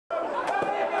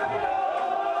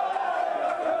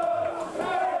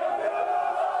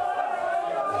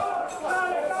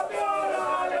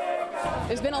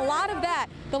There's been a lot of that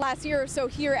the last year or so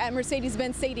here at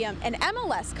Mercedes-Benz Stadium. An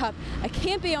MLS Cup, a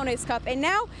Campeones Cup, and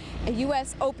now a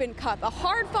U.S. Open Cup. A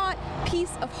hard-fought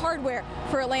piece of hardware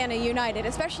for Atlanta United,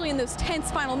 especially in those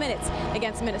tense final minutes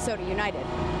against Minnesota United.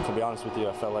 To be honest with you,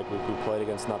 I felt like we played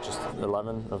against not just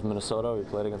 11 of Minnesota, we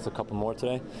played against a couple more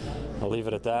today. I'll leave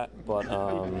it at that, but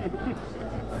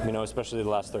you know, especially the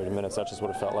last 30 minutes, that's just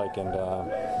what it felt like. And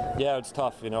yeah, it's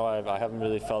tough. You know, I haven't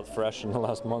really felt fresh in the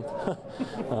last month,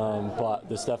 but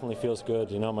this definitely feels good.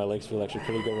 You know, my legs feel actually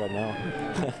pretty good right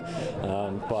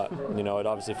now. But you know, it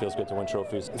obviously feels good to win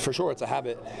trophies. For sure, it's a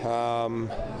habit.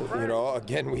 You know,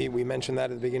 again, we mentioned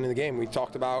that at the beginning of the game. We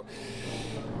talked about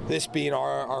this being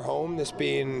our home, this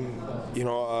being, you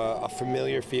know, a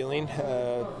familiar feeling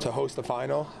to host the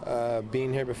final.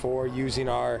 Being here before, using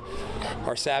our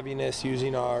savviness,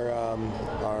 using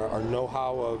our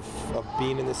know-how of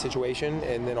being in this situation,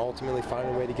 and then ultimately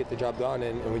finding a way to get the job done,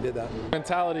 and we did that.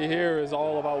 Mentality here is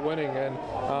all about winning, and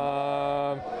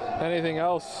anything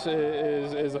else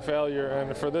is a failure.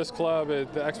 And for this club,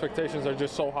 the expectations are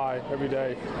just so high every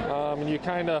day, and you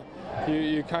kind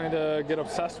of get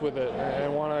obsessed with it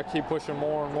and want to keep pushing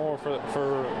more and more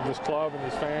for this club and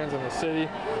these fans and the city.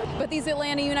 But these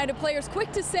Atlanta United players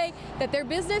quick to say that their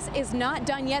business is not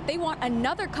done yet. They want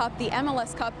another cup, the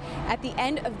MLS Cup, at the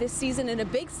end of this season, and a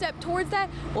big step towards that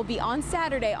will be on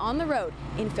Saturday on the road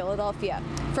in Philadelphia.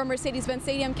 From Mercedes-Benz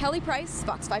Stadium, Kelly Price,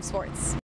 Fox 5 Sports.